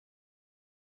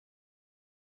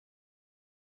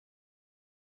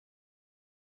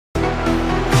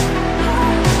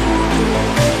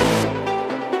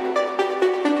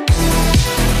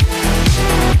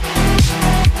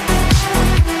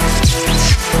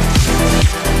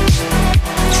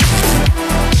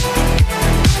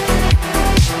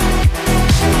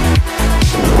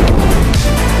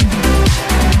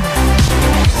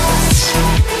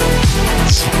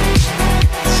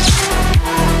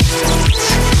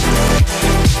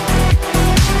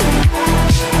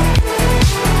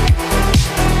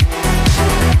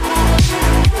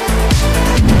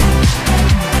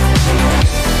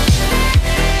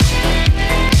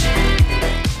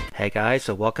guys,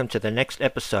 and welcome to the next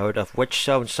episode of Which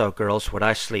So-and-so Girls Would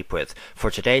I Sleep With?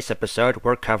 For today's episode,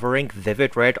 we're covering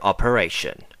Vividred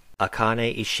Operation.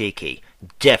 Akane Ishiki.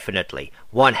 Definitely.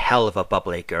 One hell of a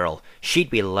bubbly girl.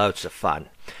 She'd be loads of fun.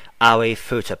 Aoi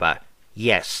Futaba.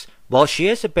 Yes. While she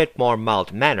is a bit more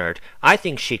mild-mannered, I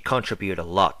think she'd contribute a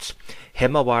lot.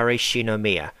 Himawari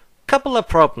Shinomiya. Couple of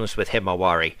problems with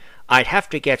Himawari. I'd have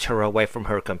to get her away from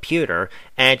her computer,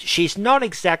 and she's not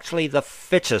exactly the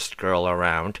fittest girl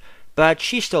around, but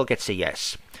she still gets a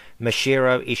yes.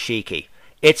 Mashiro Ishiki.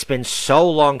 It's been so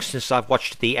long since I've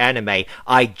watched the anime,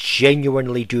 I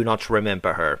genuinely do not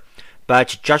remember her.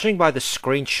 But judging by the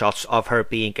screenshots of her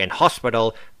being in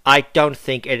hospital, I don't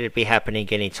think it'd be happening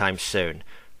anytime soon.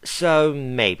 So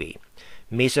maybe.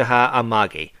 Mizuha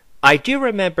Amagi. I do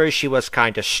remember she was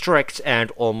kinda strict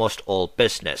and almost all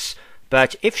business.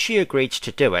 But if she agreed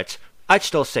to do it, I'd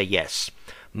still say yes.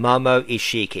 Momo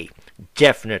Ishiki.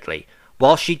 Definitely.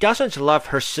 While she doesn't love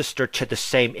her sister to the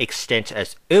same extent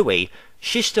as Ui,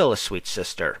 she's still a sweet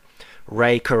sister.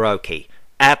 Rei Kuroki.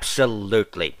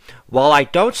 Absolutely. While I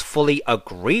don't fully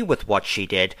agree with what she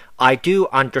did, I do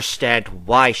understand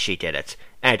why she did it,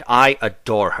 and I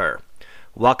adore her.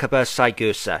 Wakaba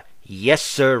Saigusa. Yes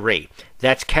sirree.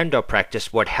 That kendo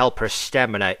practice would help her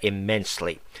stamina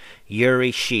immensely.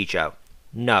 Yuri Shijo.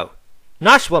 No.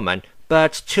 Nice woman,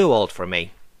 but too old for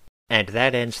me. And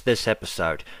that ends this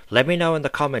episode. Let me know in the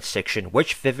comments section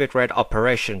which Vividred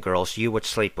Operation girls you would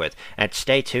sleep with, and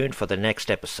stay tuned for the next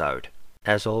episode.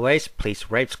 As always, please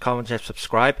rate, comment, and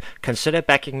subscribe, consider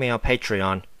backing me on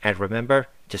Patreon, and remember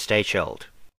to stay chilled.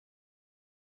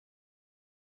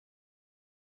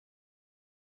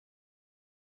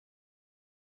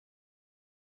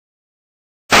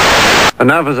 And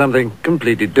now for something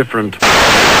completely different.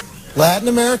 Latin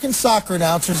American soccer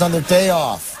announcers on their day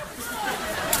off.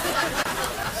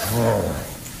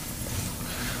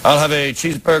 I'll have a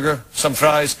cheeseburger, some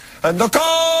fries, and a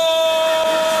Coke!